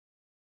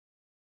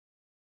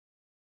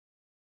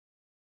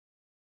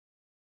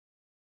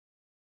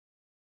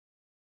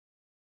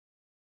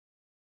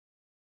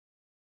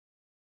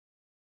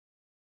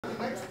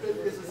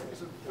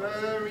It's a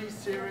very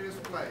serious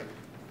play.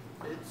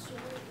 It's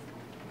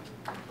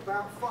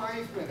about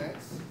 5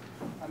 minutes,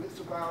 and it's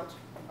about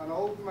an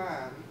old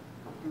man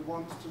who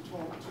wants to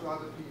talk to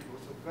other people.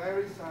 It's a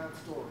very sad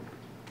story.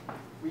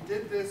 We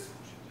did this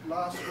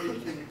last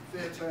week in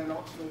theatre in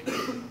Oxford.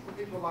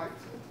 People liked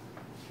it.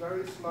 It's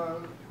very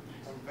slow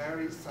and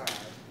very sad.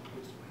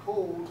 It's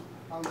called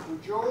Uncle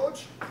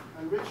George,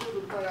 and Richard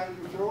will play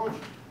Uncle George,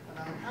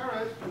 and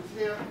Harrod, who's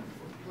here,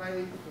 will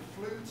play the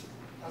flute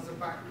as a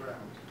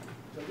background.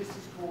 So this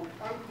is called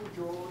Uncle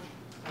George,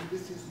 and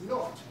this is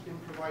not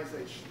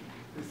improvisation.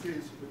 This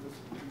is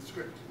with the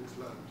script is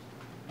learned.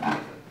 Okay.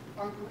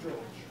 Uncle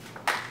George.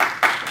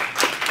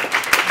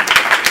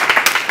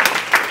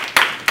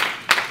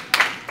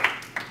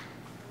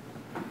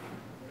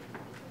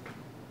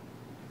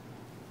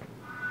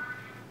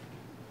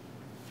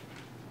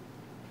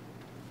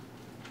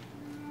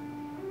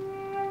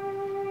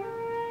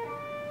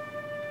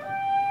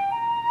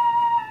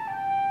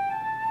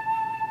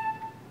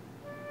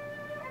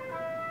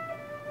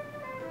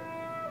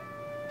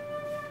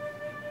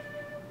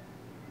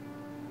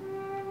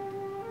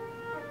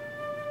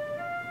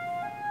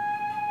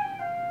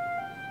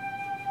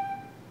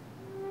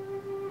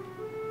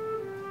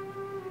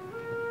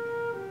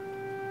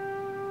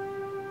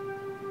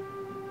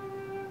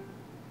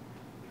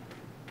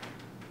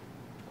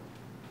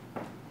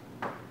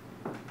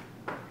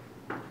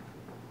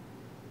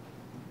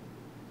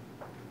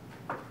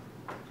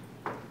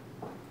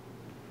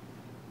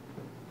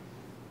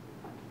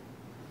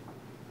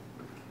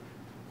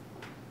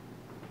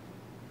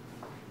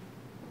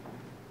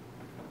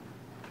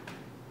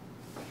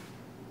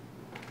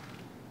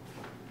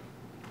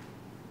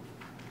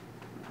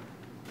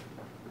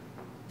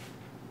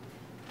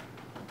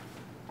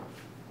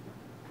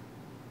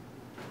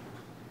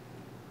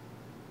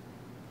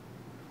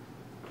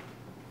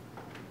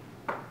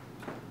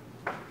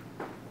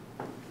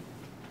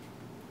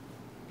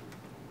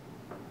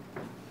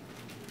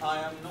 I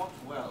am not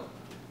well.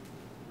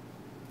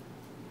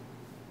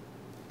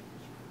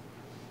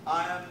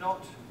 I am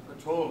not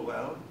at all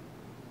well.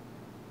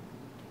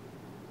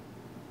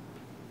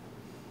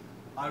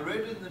 I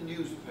read in the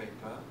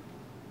newspaper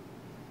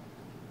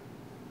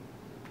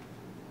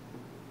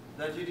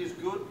that it is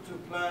good to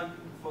plan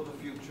for the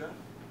future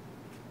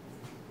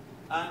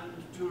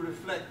and to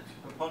reflect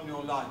upon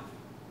your life.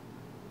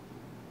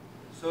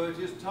 So it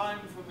is time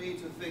for me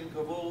to think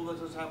of all that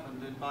has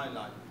happened in my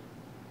life.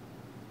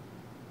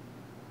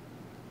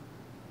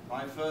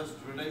 My first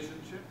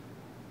relationship,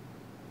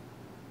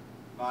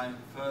 my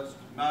first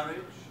marriage.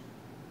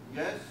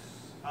 Yes,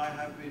 I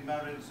have been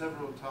married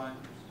several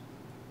times.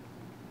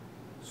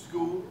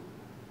 School,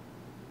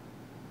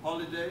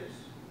 holidays,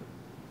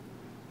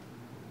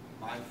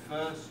 my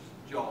first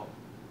job.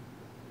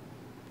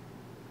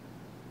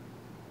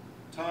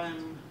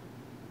 Time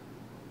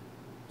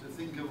to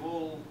think of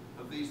all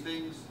of these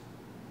things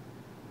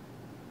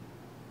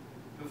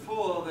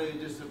before they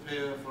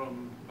disappear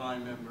from my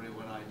memory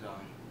when I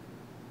die.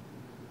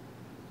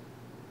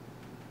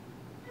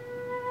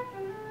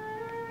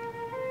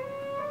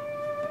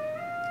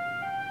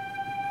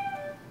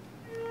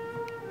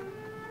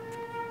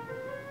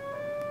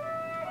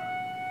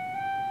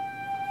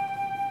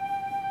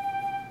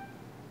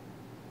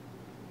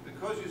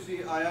 Because you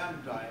see, I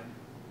am dying,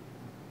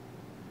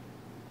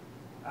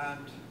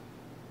 and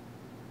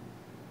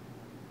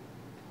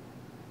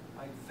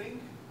I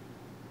think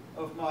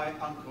of my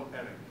Uncle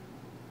Eric.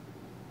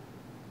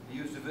 He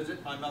used to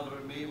visit my mother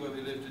and me where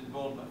we lived in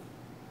Bournemouth.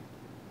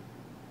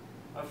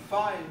 A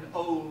fine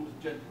old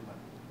gentleman,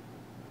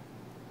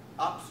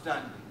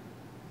 upstanding,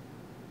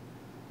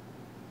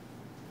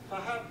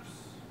 perhaps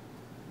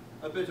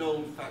a bit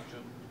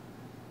old-fashioned,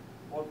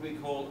 what we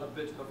call a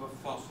bit of a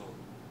fossil.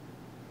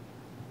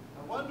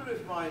 I wonder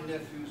if my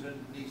nephews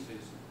and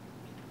nieces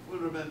will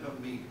remember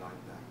me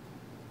like that.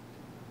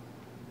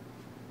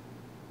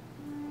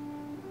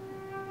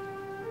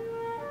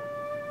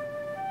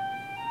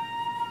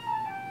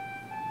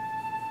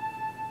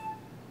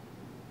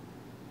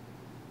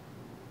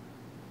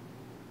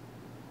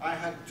 I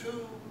had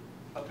 2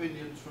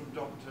 opinions from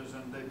doctors,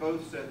 and they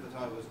both said that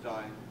I was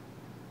dying.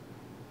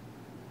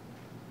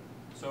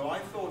 So I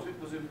thought it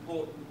was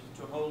important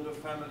to hold a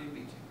family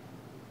meeting.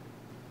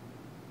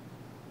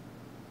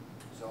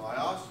 So I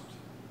asked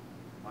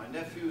my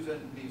nephews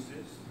and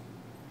nieces.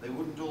 They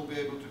wouldn't all be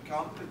able to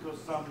come because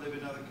some live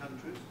in other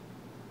countries,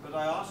 but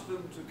I asked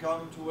them to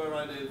come to where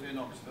I live in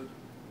Oxford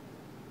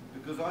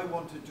because I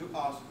wanted to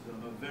ask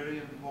them a very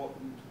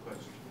important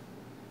question.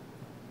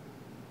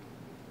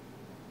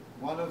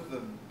 One of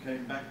them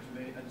came back to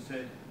me and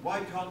said,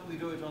 "Why can't we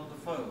do it on the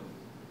phone?"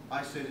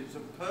 I said, "It's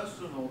a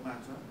personal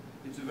matter.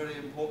 It's a very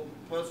important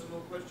personal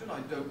question. I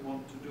don't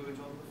want to do it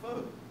on the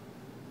phone."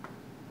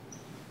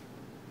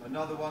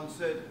 Another one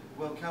said,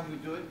 "Well, can we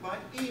do it by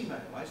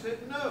email?" I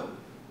said, "No.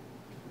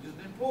 It is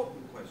an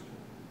important question.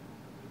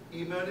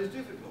 Email is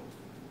difficult.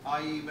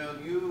 I email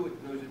you,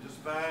 it goes into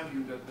spam,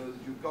 you don't know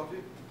that you've got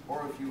it,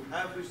 or if you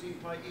have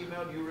received my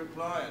email, you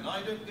reply and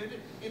I don't get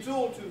it. It's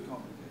all too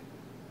complicated."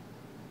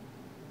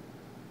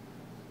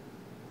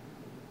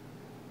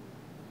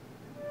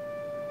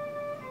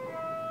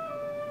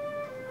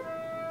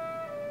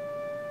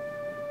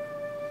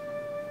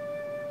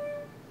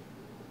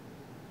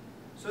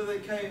 So they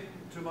came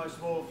to my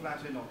small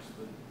flat in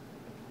Oxford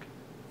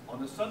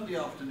on a Sunday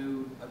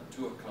afternoon at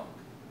 2 o'clock.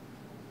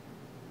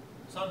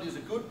 Sunday's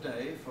a good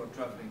day for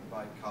travelling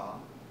by car,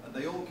 and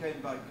they all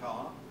came by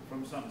car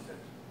from Somerset,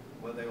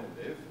 where they all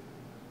live,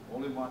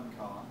 all in one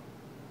car.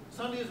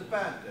 Sunday is a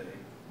bad day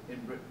in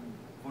Britain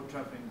for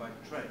travelling by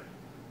train.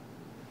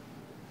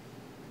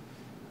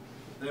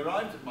 They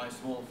arrived at my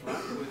small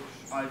flat, which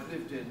I've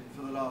lived in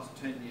for the last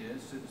 10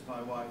 years since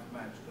my wife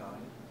Madge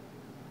died,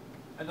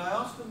 and I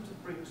asked them to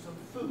bring some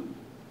food.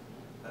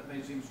 That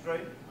may seem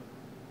strange.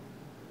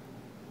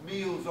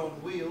 Meals on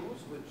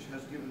Wheels, which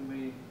has given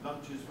me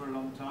lunches for a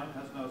long time,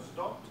 has now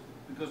stopped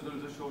because there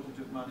is a shortage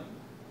of money.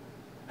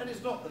 And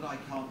it's not that I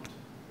can't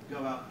go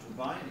out to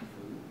buy any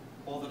food,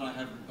 or that I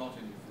haven't got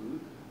any food.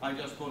 I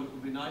just thought it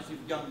would be nice if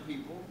young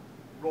people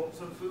brought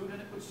some food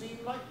and it would seem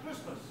like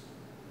Christmas.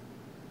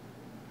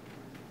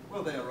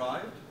 Well, they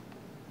arrived,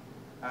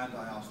 and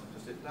I asked them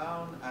to sit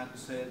down and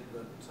said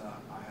that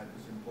I had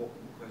this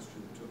important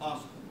question to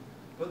ask them.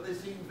 But they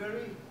seemed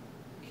very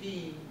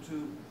keen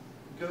to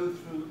go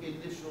through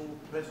initial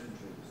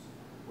pleasantries,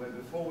 where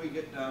before we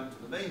get down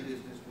to the main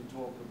business, we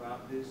talk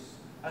about this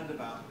and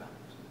about that.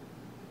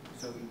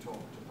 So we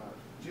talked about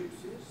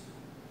gypsies,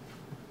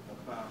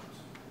 about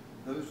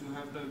those who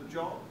have no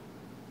job,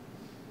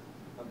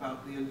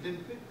 about the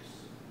Olympics,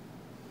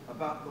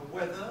 about the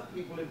weather.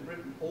 People in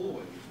Britain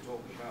always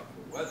talk about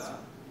the weather.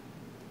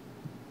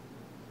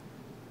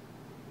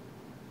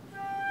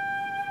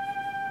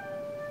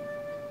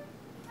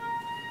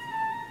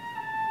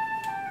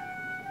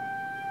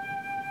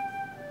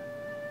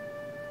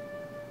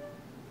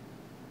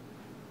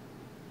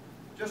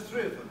 Just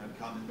 3 of them had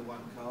come in the one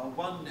car,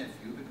 one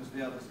nephew because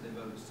the others live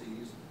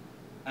overseas,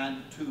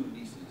 and 2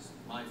 nieces,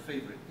 my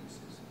favourite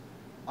nieces.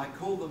 I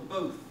call them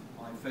both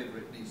my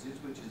favourite nieces,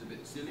 which is a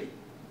bit silly,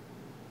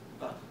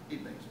 but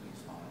it makes me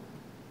smile.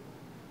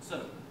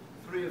 So,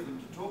 3 of them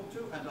to talk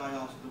to, and I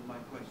asked them my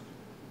question.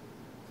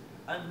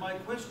 And my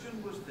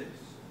question was this: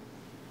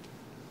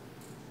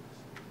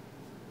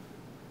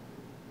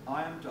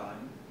 I am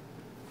dying.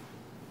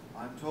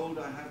 I'm told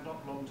I have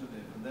not long to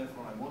live, and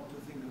therefore I want to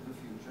think of the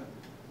future,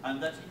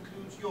 and that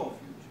includes your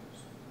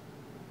futures.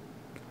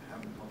 I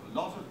haven't got a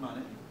lot of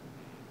money.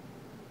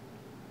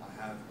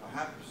 I have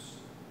perhaps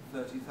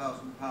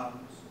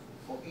 £30,000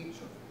 for each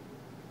of you.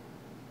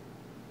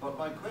 But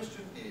my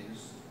question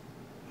is,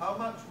 how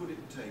much would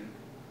it take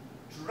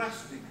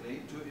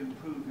drastically to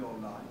improve your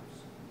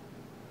lives?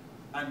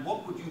 And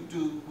what would you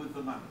do with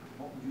the money?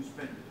 What would you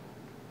spend it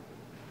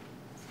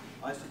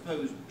on? I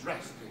suppose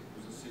drastic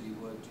was a silly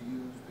word to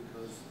use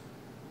because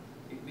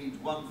it means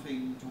one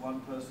thing to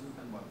one person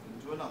and one thing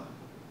to another.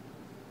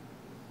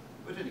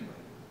 But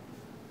anyway,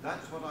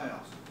 that's what I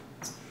asked.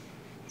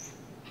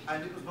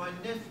 And it was my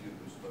nephew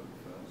who spoke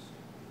first.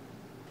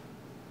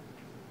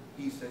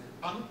 He said,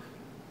 "Unc,"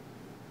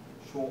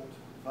 short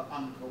for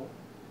uncle,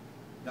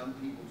 young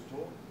people's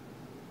talk.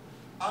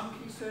 "Unc,"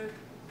 he said,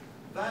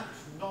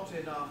 "that's not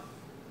enough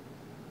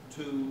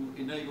to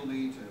enable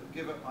me to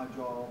give up my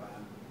job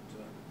and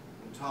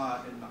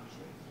retire in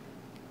luxury."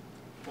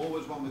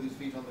 Always one with his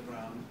feet on the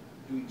ground,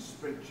 doing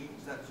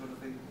spreadsheets, that sort of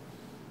thing.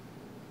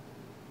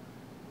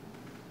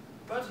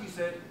 But he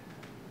said,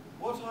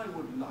 what I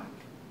would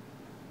like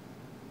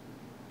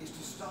is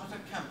to start a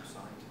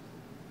campsite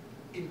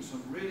in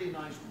some really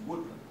nice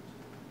woodland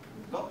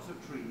with lots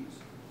of trees,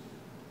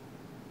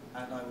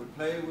 and I would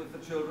play with the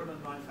children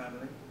and my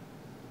family,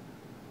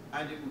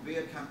 and it would be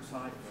a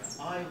campsite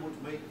where I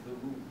would make the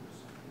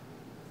rules.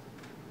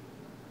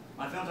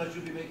 I felt I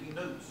should be making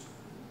notes,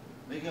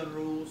 making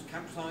rules,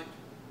 campsite,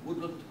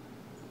 woodland.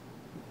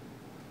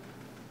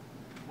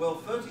 Well,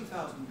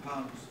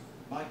 £30,000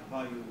 might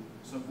buy you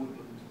some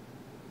woodland.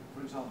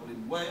 For example,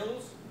 in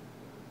Wales,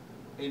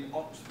 in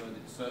Oxford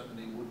it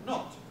certainly would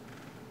not.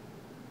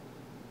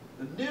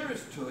 The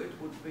nearest to it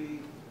would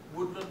be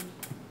woodland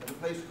at a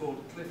place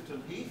called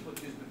Clifton Heath,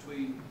 which is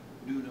between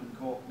Newnham,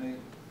 Courtney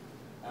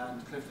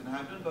and Clifton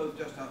Hampden, both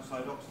just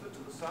outside Oxford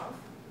to the south.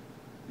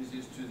 This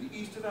is to the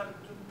east of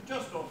Abington,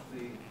 just off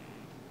the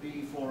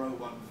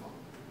B4015.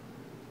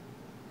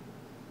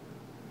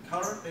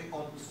 Currently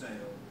on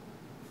sale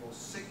for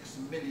 £6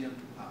 million.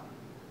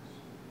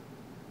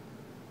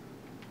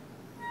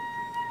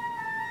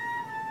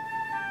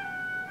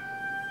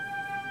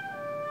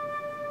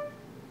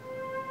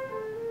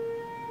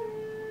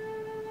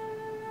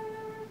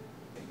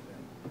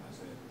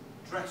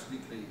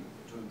 Drastically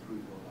to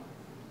improve your life.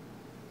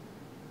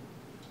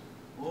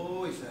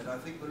 Oh, he said, I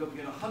think we're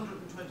looking at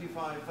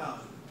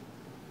 125,000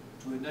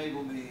 to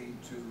enable me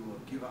to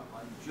give up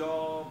my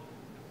job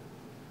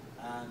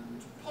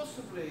and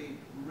possibly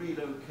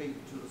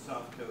relocate to the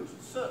south coast,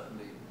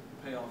 certainly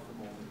pay off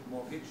the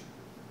mortgage,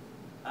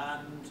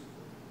 and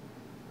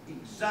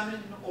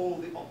examine all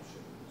the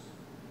options.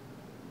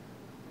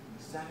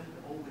 Examine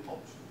all the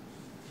options.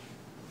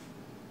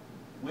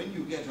 When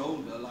you get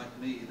older, like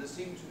me, there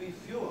seem to be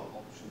fewer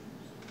options.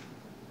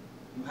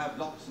 You have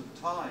lots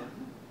of time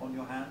on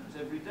your hands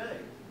every day,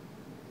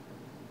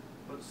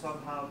 but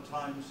somehow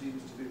time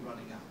seems to be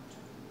running out.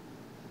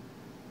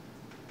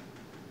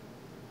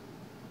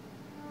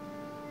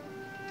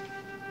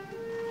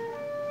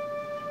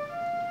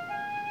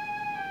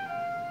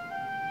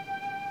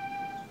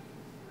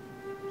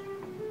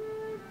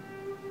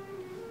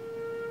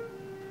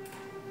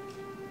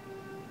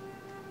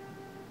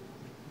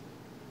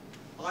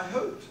 I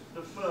hoped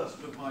the first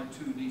of my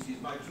two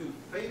nieces, my two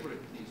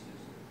favourite nieces,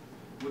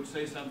 would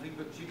say something,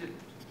 but she didn't.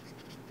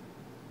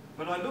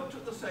 But I looked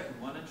at the second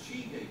one and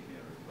she gave me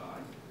a reply.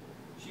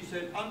 She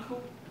said,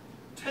 "Uncle,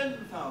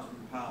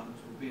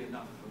 £10,000 would be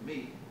enough for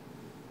me,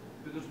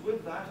 because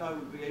with that I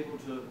would be able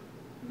to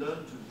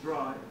learn to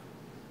drive,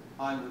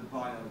 I would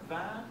buy a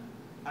van,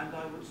 and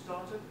I would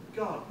start a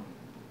gardening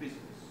business.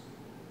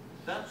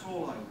 That's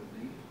all I would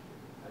need.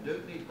 I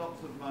don't need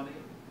lots of money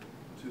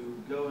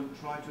to go and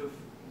try to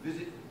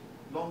visit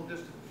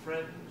long-distance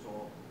friends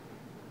or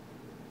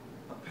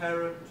a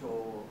parent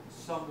or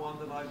someone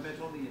that I've met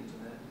on the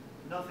internet.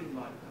 Nothing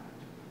like that.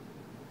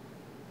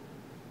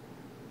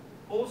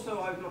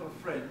 Also, I've got a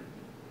friend,"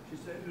 she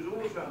said, "who's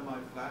always around my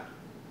flat,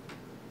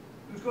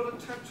 who's got a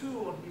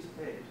tattoo on his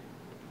head.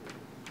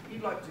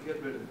 He'd like to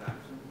get rid of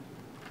that, and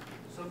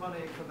some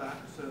money for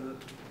that so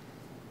that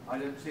I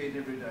don't see it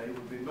every day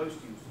would be most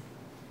useful."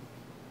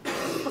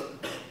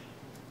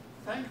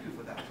 "Thank you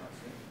for that," I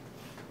said.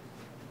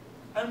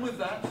 And with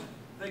that,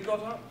 they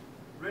got up,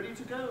 ready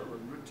to go,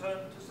 and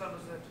returned to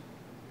Somerset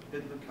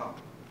in the car.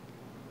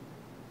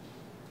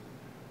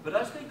 But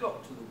as they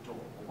got to the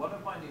door, one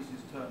of my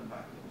nieces turned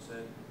back and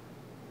said,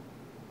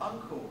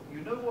 "Uncle,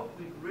 you know what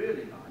we'd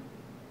really like?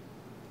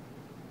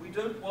 We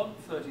don't want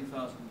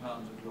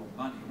 £30,000 of your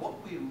money.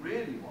 What we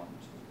really want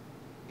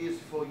is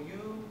for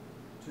you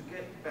to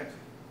get better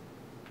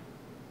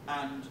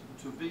and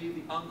to be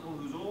the uncle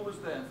who's always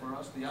there for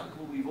us, the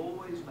uncle we've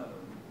always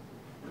known,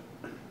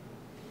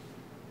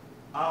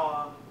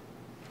 our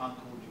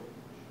Uncle George."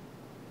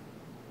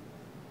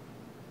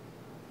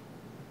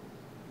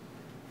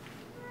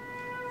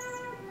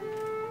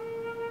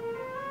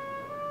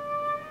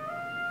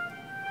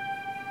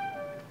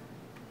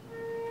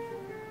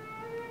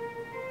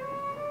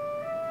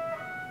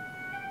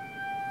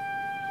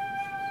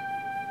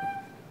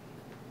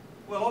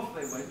 Well, off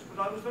they went, but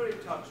I was very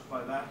touched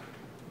by that.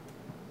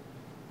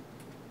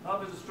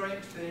 Love is a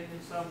strange thing.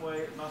 In some way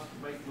it must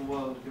make the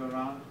world go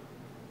round.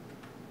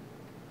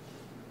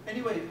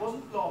 Anyway, it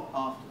wasn't long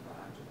after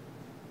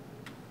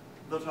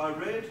that I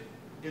read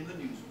in the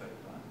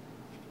newspaper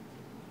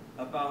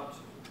about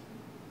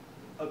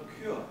a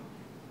cure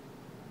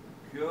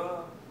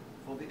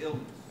for the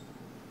illness.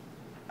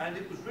 And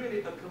it was really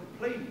a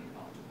complaining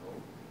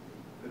article,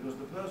 because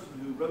the person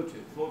who wrote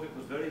it thought it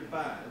was very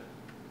bad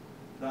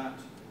that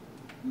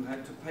you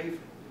had to pay for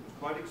it. It was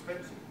quite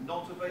expensive,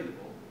 not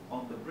available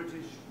on the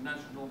British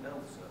National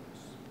Health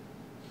Service.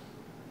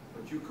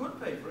 But you could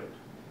pay for it.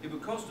 It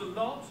would cost a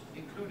lot,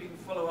 including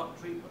follow-up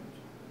treatment.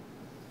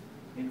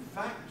 In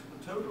fact,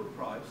 the total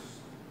price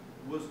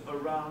was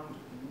around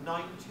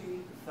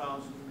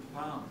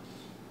 £90,000.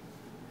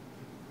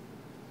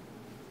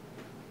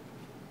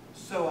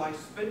 So I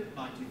spent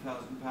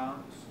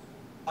 £90,000.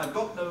 I've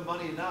got no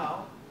money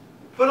now,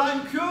 but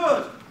I'm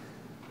cured.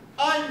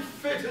 I'm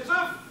fit as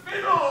a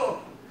fiddle.